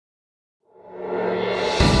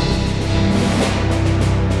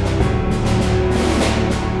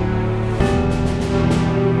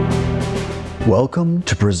Welcome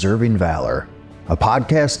to Preserving Valor, a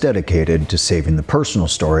podcast dedicated to saving the personal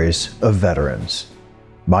stories of veterans.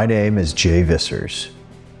 My name is Jay Vissers.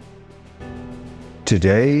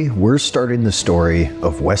 Today, we're starting the story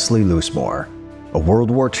of Wesley Loosemore, a World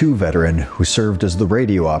War II veteran who served as the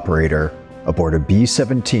radio operator aboard a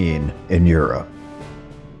B-17 in Europe.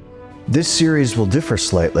 This series will differ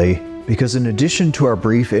slightly because in addition to our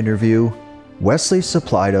brief interview, Wesley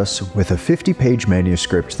supplied us with a 50-page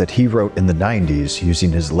manuscript that he wrote in the 90s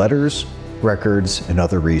using his letters, records, and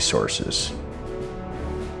other resources.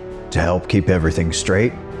 To help keep everything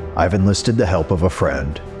straight, I've enlisted the help of a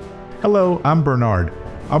friend. Hello, I'm Bernard.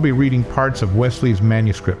 I'll be reading parts of Wesley's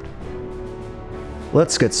manuscript.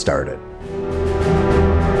 Let's get started.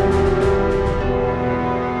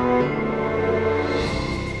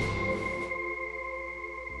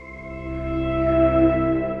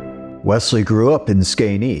 Wesley grew up in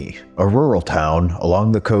Skawnee, a rural town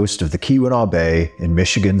along the coast of the Keweenaw Bay in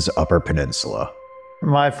Michigan's Upper Peninsula.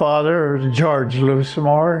 My father was George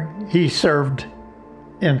Loosemore. He served,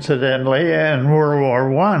 incidentally, in World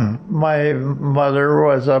War I. My mother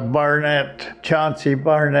was a Barnett. Chauncey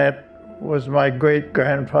Barnett was my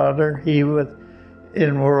great-grandfather. He was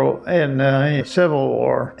in the Civil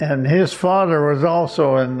War, and his father was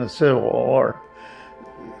also in the Civil War.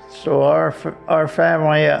 So our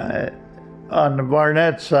family on the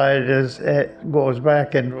Barnett side goes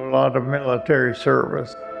back into a lot of military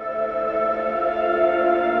service.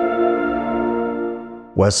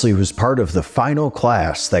 Wesley was part of the final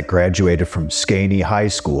class that graduated from Skawnee High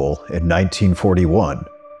School in 1941.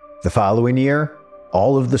 The following year,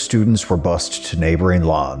 all of the students were bused to neighboring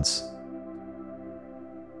lawns.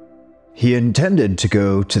 He intended to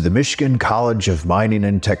go to the Michigan College of Mining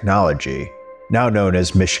and Technology, now known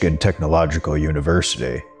as Michigan Technological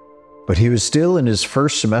University. But he was still in his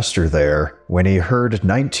first semester there when he heard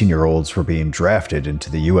 19-year-olds were being drafted into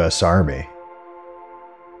the U.S. Army.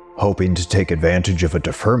 Hoping to take advantage of a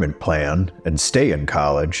deferment plan and stay in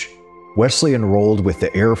college, Wesley enrolled with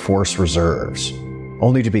the Air Force Reserves,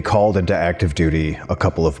 only to be called into active duty a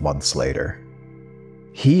couple of months later.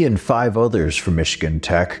 He and 5 others from Michigan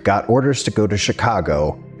Tech got orders to go to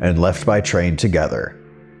Chicago and left by train together.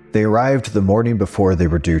 They arrived the morning before they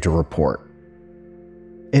were due to report.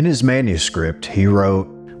 In his manuscript, he wrote,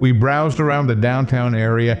 "We browsed around the downtown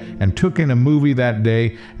area and took in a movie that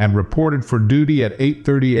day and reported for duty at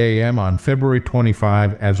 8:30 a.m. on February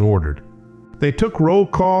 25 as ordered. They took roll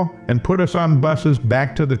call and put us on buses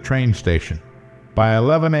back to the train station. By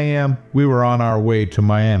 11 a.m., we were on our way to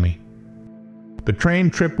Miami. The train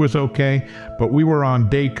trip was okay, but we were on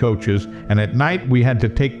day coaches, and at night we had to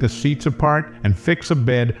take the seats apart and fix a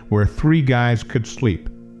bed where 3 guys could sleep."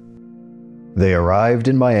 They arrived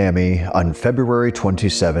in Miami on February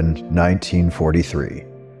 27, 1943,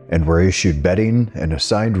 and were issued bedding and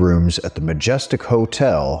assigned rooms at the Majestic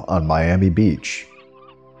Hotel on Miami Beach.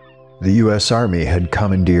 The U.S. Army had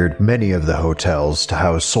commandeered many of the hotels to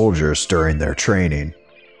house soldiers during their training.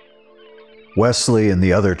 Wesley and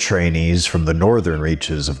the other trainees from the northern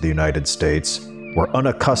reaches of the United States were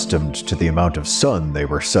unaccustomed to the amount of sun they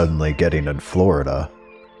were suddenly getting in Florida.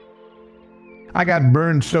 I got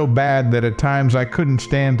burned so bad that at times I couldn't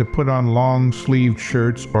stand to put on long-sleeved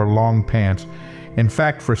shirts or long pants. In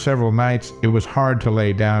fact, for several nights, it was hard to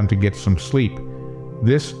lay down to get some sleep.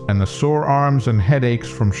 This and the sore arms and headaches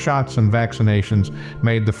from shots and vaccinations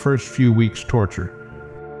made the first few weeks torture.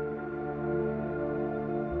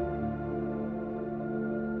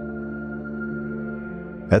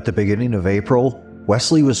 At the beginning of April,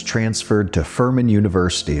 Wesley was transferred to Furman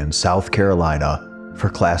University in South Carolina for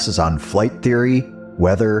classes on flight theory,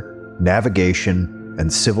 weather, navigation,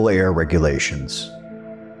 and civil air regulations.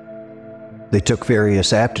 They took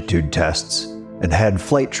various aptitude tests and had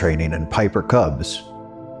flight training in Piper Cubs.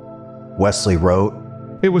 Wesley wrote,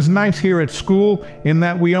 "It was nice here at school in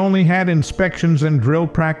that we only had inspections and drill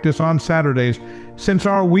practice on Saturdays, since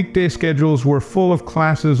our weekday schedules were full of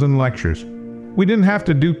classes and lectures. We didn't have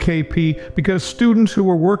to do KP because students who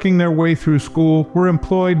were working their way through school were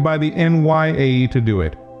employed by the NYAE to do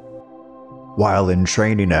it." While in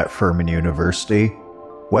training at Furman University,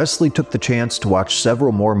 Wesley took the chance to watch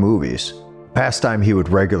several more movies, a pastime he would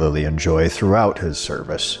regularly enjoy throughout his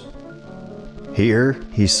service. Here,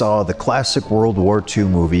 he saw the classic World War II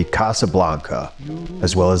movie Casablanca,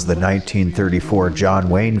 as well as the 1934 John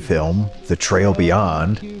Wayne film The Trail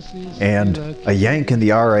Beyond, and A Yank in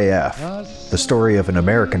the RAF, the story of an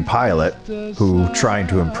American pilot who, trying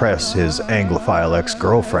to impress his Anglophile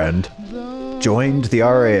ex-girlfriend, joined the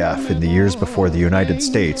RAF in the years before the United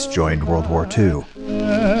States joined World War II.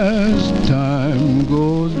 As time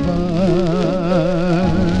goes by.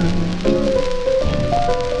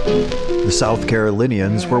 The South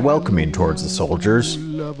Carolinians were welcoming towards the soldiers,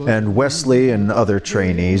 and Wesley and other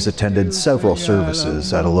trainees attended several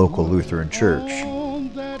services at a local Lutheran church.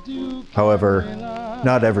 However,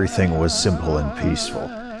 not everything was simple and peaceful.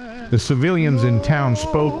 The civilians in town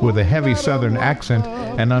spoke with a heavy Southern accent,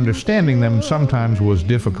 and understanding them sometimes was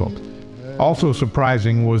difficult. Also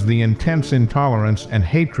surprising was the intense intolerance and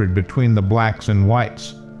hatred between the blacks and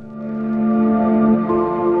whites.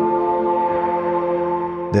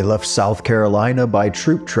 They left South Carolina by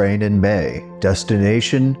troop train in May,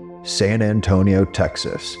 destination San Antonio,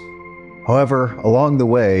 Texas. However, along the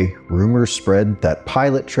way, rumors spread that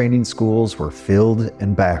pilot training schools were filled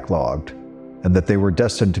and backlogged, and that they were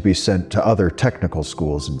destined to be sent to other technical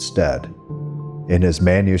schools instead. In his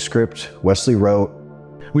manuscript, Wesley wrote,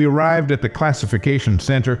 "We arrived at the classification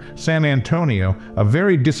center, San Antonio, a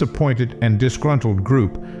very disappointed and disgruntled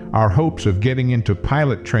group, our hopes of getting into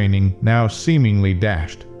pilot training now seemingly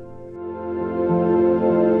dashed."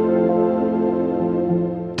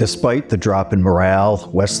 Despite the drop in morale,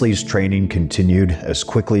 Wesley's training continued as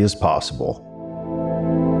quickly as possible.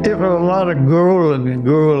 It was a lot of grueling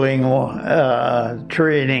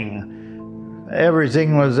training.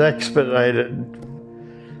 Everything was expedited.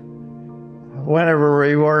 Whenever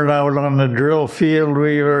we weren't out on the drill field,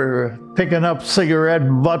 we were picking up cigarette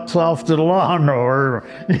butts off the lawn, or,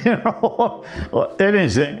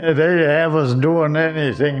 anything. They'd have us doing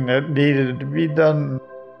anything that needed to be done.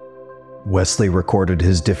 Wesley recorded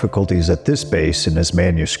his difficulties at this base in his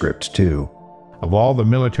manuscript, too. Of all the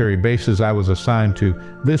military bases I was assigned to,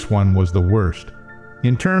 this one was the worst.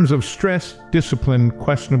 In terms of stress, discipline,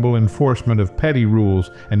 questionable enforcement of petty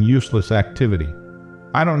rules, and useless activity.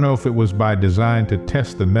 I don't know if it was by design to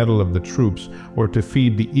test the mettle of the troops or to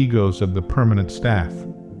feed the egos of the permanent staff.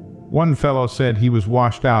 One fellow said he was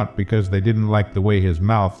washed out because they didn't like the way his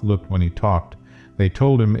mouth looked when he talked. They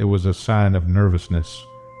told him it was a sign of nervousness.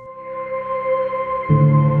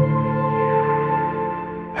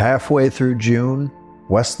 Halfway through June,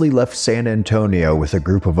 Wesley left San Antonio with a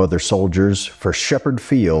group of other soldiers for Shepherd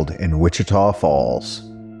Field in Wichita Falls.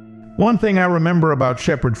 One thing I remember about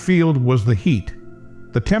Shepherd Field was the heat.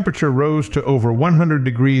 The temperature rose to over 100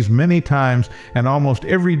 degrees many times, and almost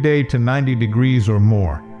every day to 90 degrees or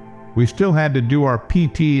more. We still had to do our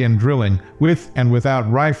PT and drilling, with and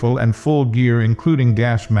without rifle and full gear, including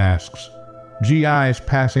gas masks. GIs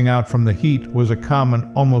passing out from the heat was a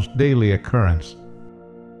common, almost daily occurrence.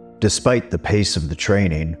 Despite the pace of the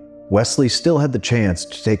training, Wesley still had the chance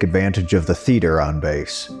to take advantage of the theater on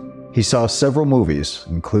base. He saw several movies,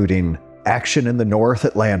 including Action in the North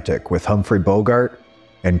Atlantic with Humphrey Bogart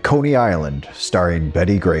and Coney Island, starring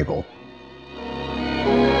Betty Grable.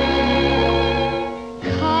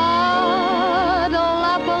 Cuddle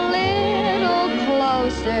up a little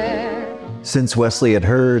closer. Since Wesley had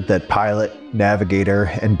heard that pilot,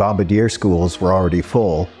 navigator, and bombardier schools were already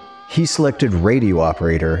full, he selected radio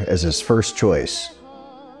operator as his first choice.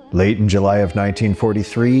 Late in July of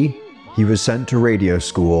 1943, he was sent to radio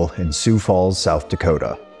school in Sioux Falls, South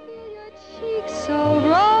Dakota. Cheeks so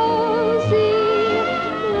rosy,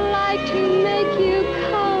 like to make you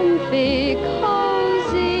comfy,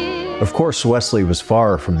 cozy. Of course, Wesley was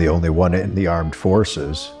far from the only one in the armed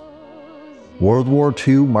forces. World War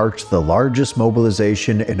II marked the largest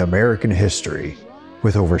mobilization in American history,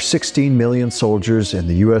 with over 16 million soldiers in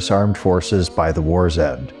the U.S. Armed Forces by the war's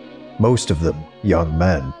end, most of them young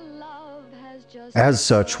men. As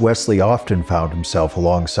such, Wesley often found himself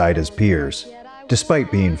alongside his peers,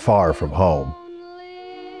 despite being far from home.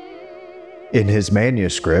 In his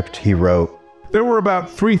manuscript, he wrote, There were about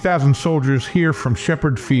 3,000 soldiers here from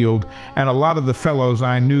Shepherd Field, and a lot of the fellows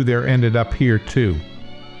I knew there ended up here too.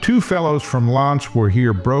 2 fellows from Lance were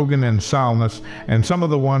here, Brogan and Salnus, and some of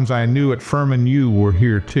the ones I knew at Furman U were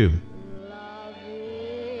here too.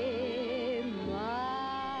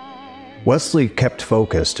 Wesley kept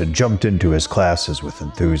focused and jumped into his classes with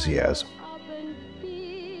enthusiasm.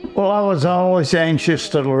 Well, I was always anxious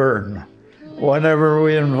to learn. Whenever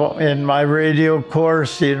in my radio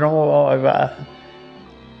course, I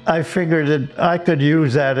figured that I could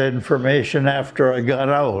use that information after I got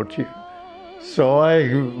out. So I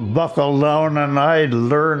buckled down and I'd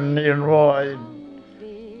learn, I'd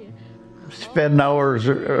spend hours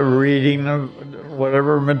reading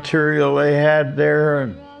whatever material they had there,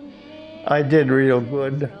 and I did real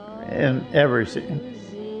good in everything.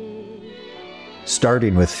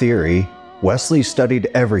 Starting with theory, Wesley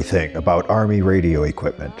studied everything about Army radio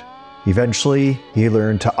equipment. Eventually, he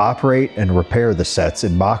learned to operate and repair the sets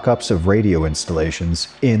and mock-ups of radio installations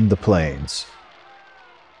in the planes.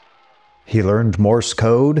 He learned Morse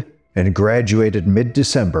code and graduated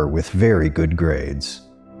mid-December with very good grades.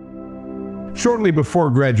 Shortly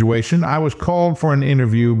before graduation, I was called for an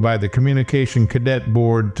interview by the Communication Cadet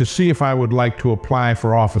Board to see if I would like to apply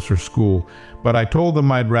for officer school, but I told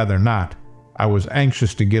them I'd rather not. I was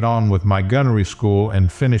anxious to get on with my gunnery school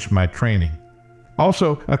and finish my training.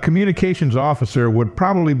 Also, a communications officer would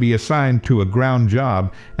probably be assigned to a ground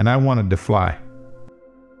job, and I wanted to fly.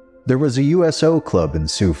 There was a USO club in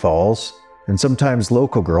Sioux Falls, and sometimes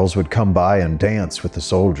local girls would come by and dance with the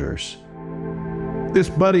soldiers. This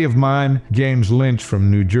buddy of mine, James Lynch from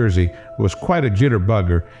New Jersey, was quite a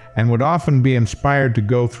jitterbugger and would often be inspired to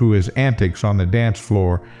go through his antics on the dance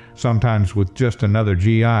floor, sometimes with just another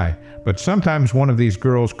GI. But sometimes one of these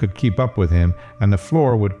girls could keep up with him, and the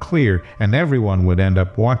floor would clear, and everyone would end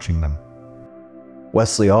up watching them.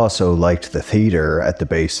 Wesley also liked the theater at the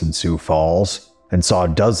base in Sioux Falls and saw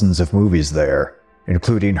dozens of movies there,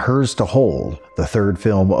 including Hers to Hold, the third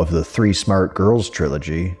film of the Three Smart Girls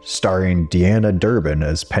trilogy, starring Deanna Durbin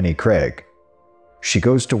as Penny Craig. She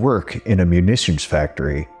goes to work in a munitions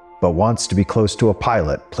factory, but wants to be close to a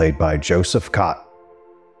pilot played by Joseph Cotton.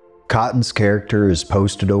 Cotton's character is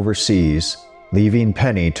posted overseas, leaving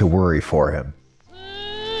Penny to worry for him.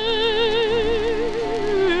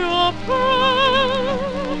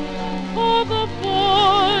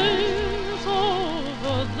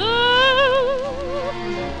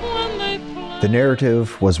 The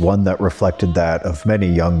narrative was one that reflected that of many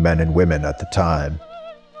young men and women at the time.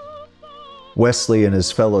 Wesley and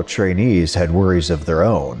his fellow trainees had worries of their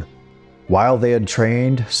own. While they had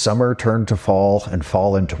trained, summer turned to fall and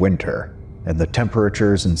fall into winter, and the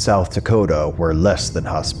temperatures in South Dakota were less than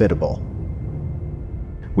hospitable.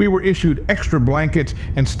 We were issued extra blankets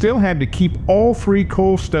and still had to keep all 3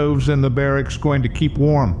 coal stoves in the barracks going to keep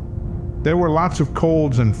warm. There were lots of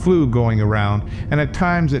colds and flu going around, and at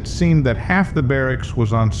times it seemed that half the barracks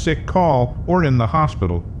was on sick call or in the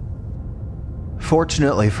hospital.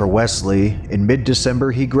 Fortunately for Wesley, in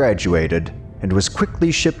mid-December he graduated and was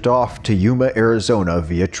quickly shipped off to Yuma, Arizona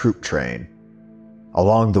via troop train.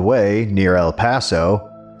 Along the way, near El Paso,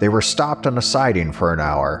 they were stopped on a siding for an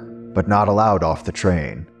hour, but not allowed off the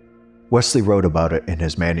train. Wesley wrote about it in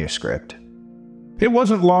his manuscript. It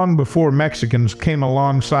wasn't long before Mexicans came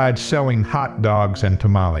alongside selling hot dogs and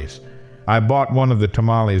tamales. I bought one of the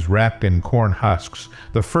tamales wrapped in corn husks,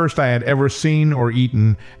 the first I had ever seen or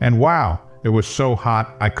eaten, and wow, it was so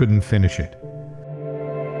hot I couldn't finish it.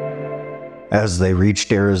 As they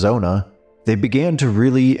reached Arizona, they began to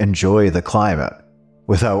really enjoy the climate,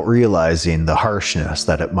 without realizing the harshness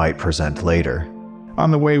that it might present later.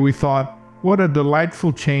 On the way we thought, what a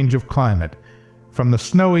delightful change of climate. From the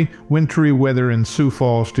snowy, wintry weather in Sioux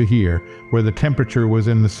Falls to here, where the temperature was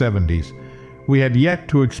in the 70s. We had yet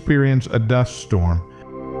to experience a dust storm.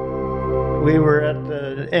 We were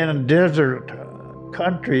in a desert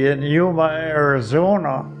country in Yuma,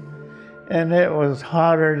 Arizona, and it was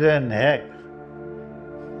hotter than heck.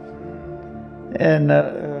 And,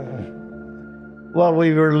 well,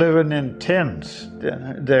 we were living in tents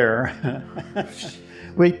there.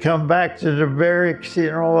 We'd come back to the barracks,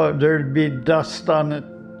 you know, there'd be dust on the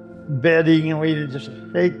bedding, and we'd just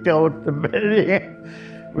shake out the bedding.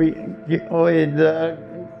 We'd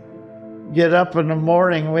get up in the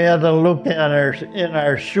morning, we had to look at in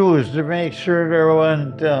our shoes to make sure there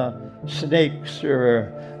weren't snakes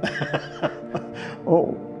or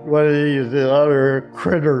what are these, the other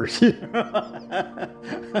critters.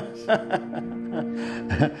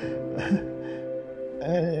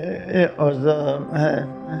 It was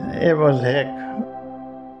heck.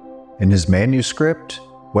 In his manuscript,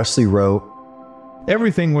 Wesley wrote,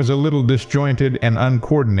 Everything was a little disjointed and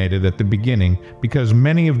uncoordinated at the beginning because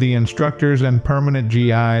many of the instructors and permanent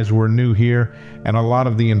GIs were new here, and a lot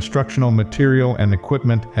of the instructional material and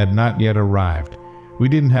equipment had not yet arrived. We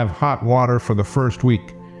didn't have hot water for the first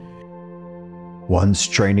week. Once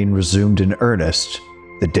training resumed in earnest,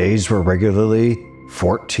 the days were regularly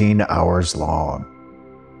 14 hours long.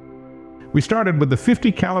 We started with the 50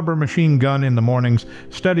 caliber machine gun in the mornings,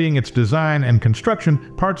 studying its design and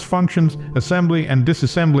construction, parts functions, assembly and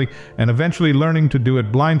disassembly, and eventually learning to do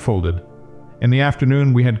it blindfolded. In the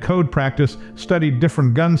afternoon, we had code practice, studied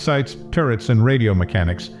different gun sights, turrets, and radio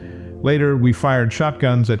mechanics. Later, we fired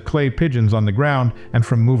shotguns at clay pigeons on the ground and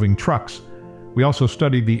from moving trucks. We also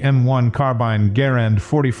studied the M1 carbine Garand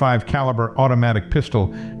 45 caliber automatic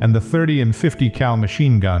pistol and the 30 and 50 cal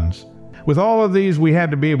machine guns. With all of these, we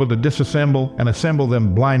had to be able to disassemble and assemble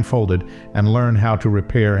them blindfolded and learn how to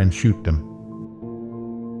repair and shoot them.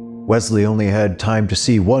 Wesley only had time to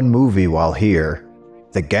see one movie while here,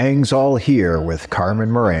 The Gang's All Here with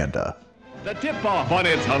Carmen Miranda. The tip-off on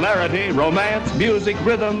its hilarity, romance, music,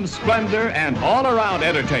 rhythm, splendor, and all-around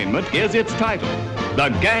entertainment is its title. The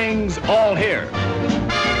Gang's All Here.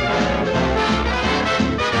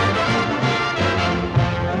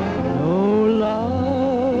 No love,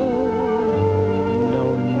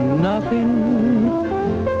 no nothing,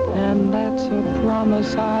 and that's a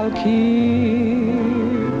promise I'll keep.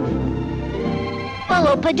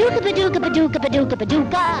 Oh, Paducah, Paducah, Paducah, Paducah,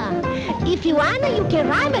 Paducah. If you wanna, you can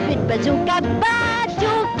rhyme it with bazooka, but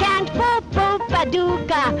you can't fool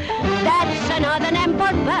Paducah. That's a Northern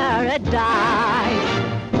Import paradise.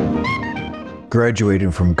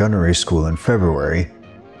 Graduating from gunnery school in February,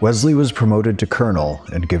 Wesley was promoted to colonel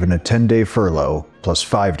and given a 10-day furlough plus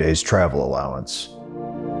 5 days travel allowance.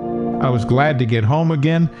 I was glad to get home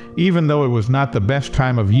again, even though it was not the best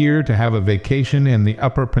time of year to have a vacation in the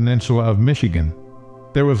Upper Peninsula of Michigan.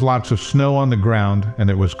 There was lots of snow on the ground, and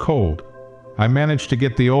it was cold. I managed to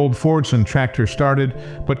get the old Fordson tractor started,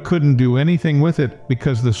 but couldn't do anything with it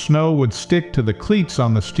because the snow would stick to the cleats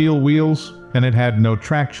on the steel wheels, and it had no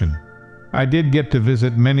traction. I did get to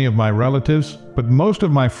visit many of my relatives, but most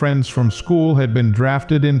of my friends from school had been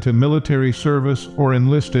drafted into military service or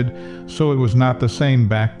enlisted, so it was not the same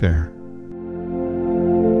back there.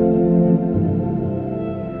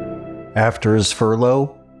 After his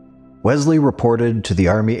furlough, Wesley reported to the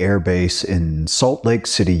Army Air Base in Salt Lake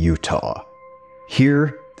City, Utah.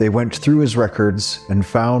 Here, they went through his records and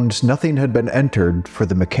found nothing had been entered for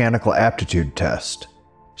the mechanical aptitude test,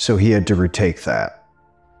 so he had to retake that.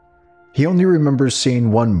 He only remembers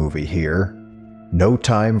seeing one movie here, No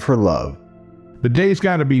Time for Love. The days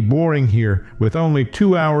got to be boring here, with only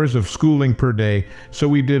 2 hours of schooling per day, so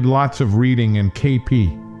we did lots of reading in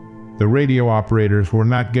KP. The radio operators were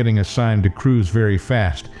not getting assigned to crews very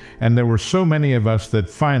fast, and there were so many of us that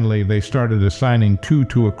finally they started assigning 2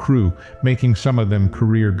 to a crew, making some of them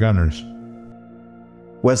career gunners.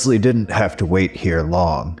 Wesley didn't have to wait here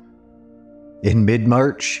long. In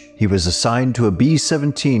mid-March, he was assigned to a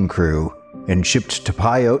B-17 crew and shipped to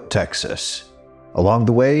Pyote, Texas. Along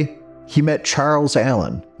the way, he met Charles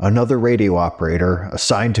Allen, another radio operator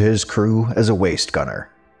assigned to his crew as a waist gunner.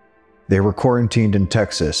 They were quarantined in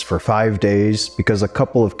Texas for 5 days because a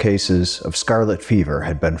couple of cases of scarlet fever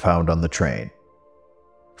had been found on the train.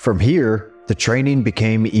 From here, the training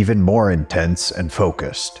became even more intense and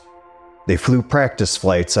focused. They flew practice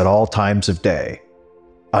flights at all times of day.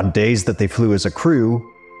 On days that they flew as a crew,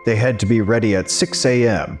 they had to be ready at 6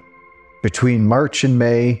 a.m. Between March and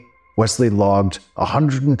May, Wesley logged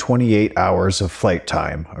 128 hours of flight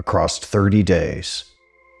time across 30 days.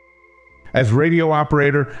 As radio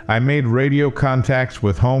operator, I made radio contacts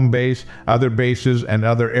with home base, other bases, and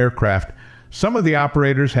other aircraft. Some of the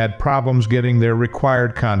operators had problems getting their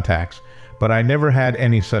required contacts, but I never had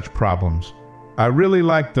any such problems. I really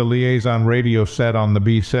liked the liaison radio set on the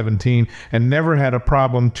B-17 and never had a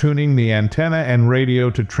problem tuning the antenna and radio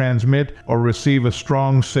to transmit or receive a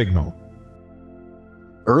strong signal.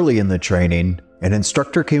 Early in the training, an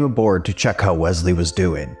instructor came aboard to check how Wesley was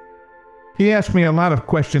doing. He asked me a lot of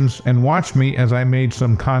questions and watched me as I made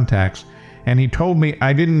some contacts, and he told me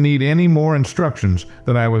I didn't need any more instructions,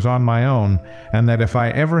 that I was on my own, and that if I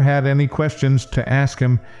ever had any questions to ask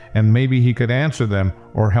him, and maybe he could answer them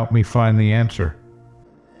or help me find the answer.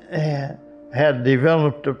 Had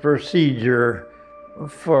developed a procedure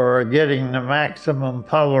for getting the maximum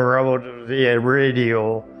power out of the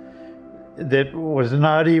radio that was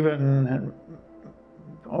not even,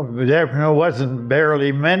 wasn't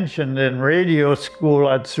barely mentioned in radio school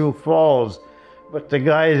at Sioux Falls. But the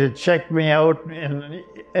guy that checked me out in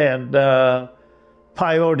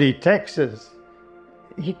Pyote, Texas,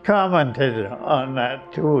 he commented on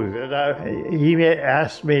that too. He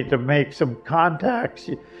asked me to make some contacts,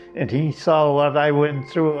 and he saw what I went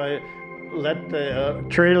through. I let the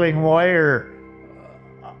trailing wire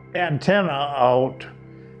antenna out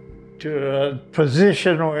to a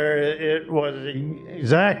position where it was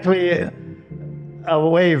exactly a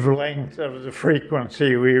wavelength of the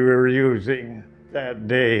frequency we were using that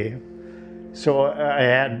day. So I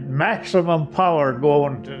had maximum power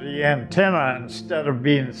going to the antenna instead of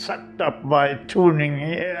being sucked up by tuning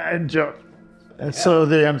adjustments. And so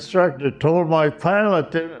the instructor told my pilot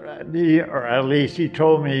that or at least he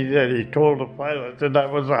told me that he told the pilot that I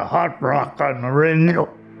was a hot rock on the radio.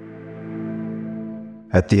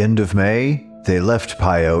 At the end of May, they left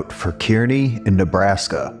Pyote for Kearney in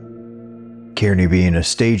Nebraska. Kearney being a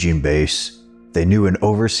staging base, they knew an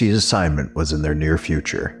overseas assignment was in their near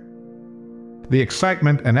future. The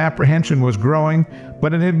excitement and apprehension was growing,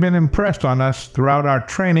 but it had been impressed on us throughout our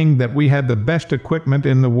training that we had the best equipment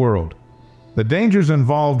in the world. The dangers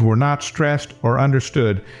involved were not stressed or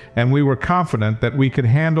understood, and we were confident that we could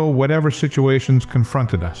handle whatever situations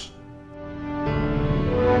confronted us.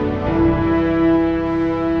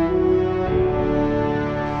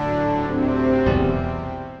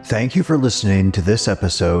 Thank you for listening to this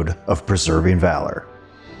episode of Preserving Valor.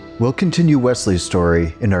 We'll continue Wesley's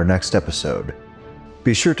story in our next episode.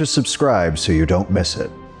 Be sure to subscribe so you don't miss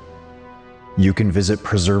it. You can visit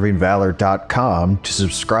preservingvalor.com to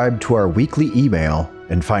subscribe to our weekly email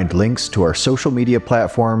and find links to our social media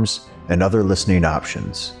platforms and other listening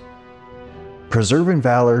options. Preserving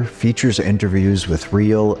Valor features interviews with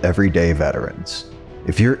real, everyday veterans.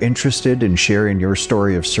 If you're interested in sharing your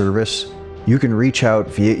story of service, you can reach out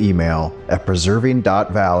via email at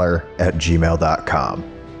preserving.valor@gmail.com.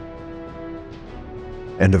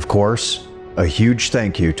 And of course, a huge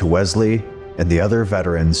thank you to Wesley and the other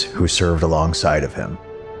veterans who served alongside of him.